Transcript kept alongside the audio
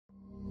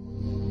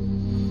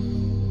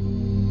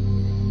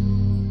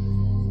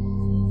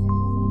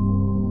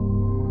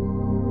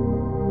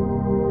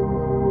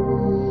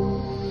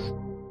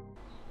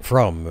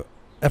From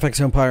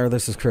FXEmpire,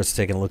 this is Chris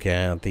taking a look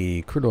at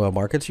the crude oil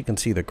markets. You can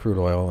see the crude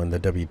oil and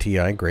the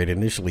WTI grade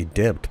initially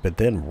dipped, but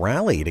then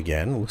rallied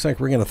again. Looks like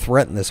we're going to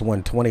threaten this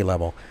 120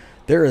 level.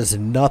 There is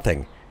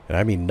nothing, and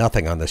I mean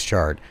nothing on this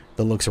chart,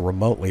 that looks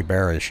remotely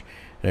bearish.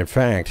 And in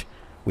fact,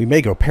 we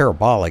may go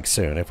parabolic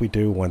soon. If we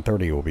do,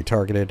 130 will be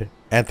targeted.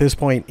 At this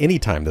point,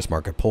 anytime this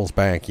market pulls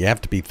back, you have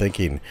to be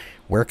thinking,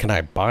 where can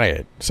I buy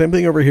it? Same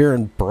thing over here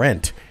in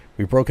Brent.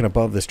 We've broken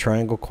above this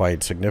triangle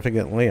quite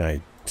significantly.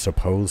 I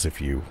suppose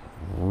if you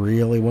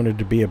really wanted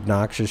to be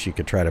obnoxious, you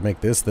could try to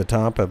make this the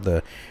top of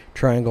the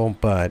triangle,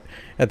 but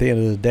at the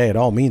end of the day, it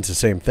all means the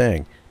same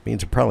thing. It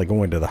means we're probably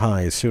going to the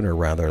highs sooner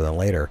rather than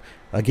later.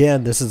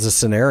 Again, this is a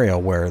scenario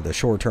where the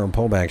short-term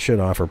pullback should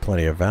offer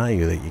plenty of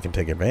value that you can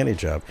take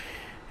advantage of,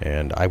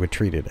 and I would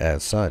treat it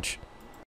as such.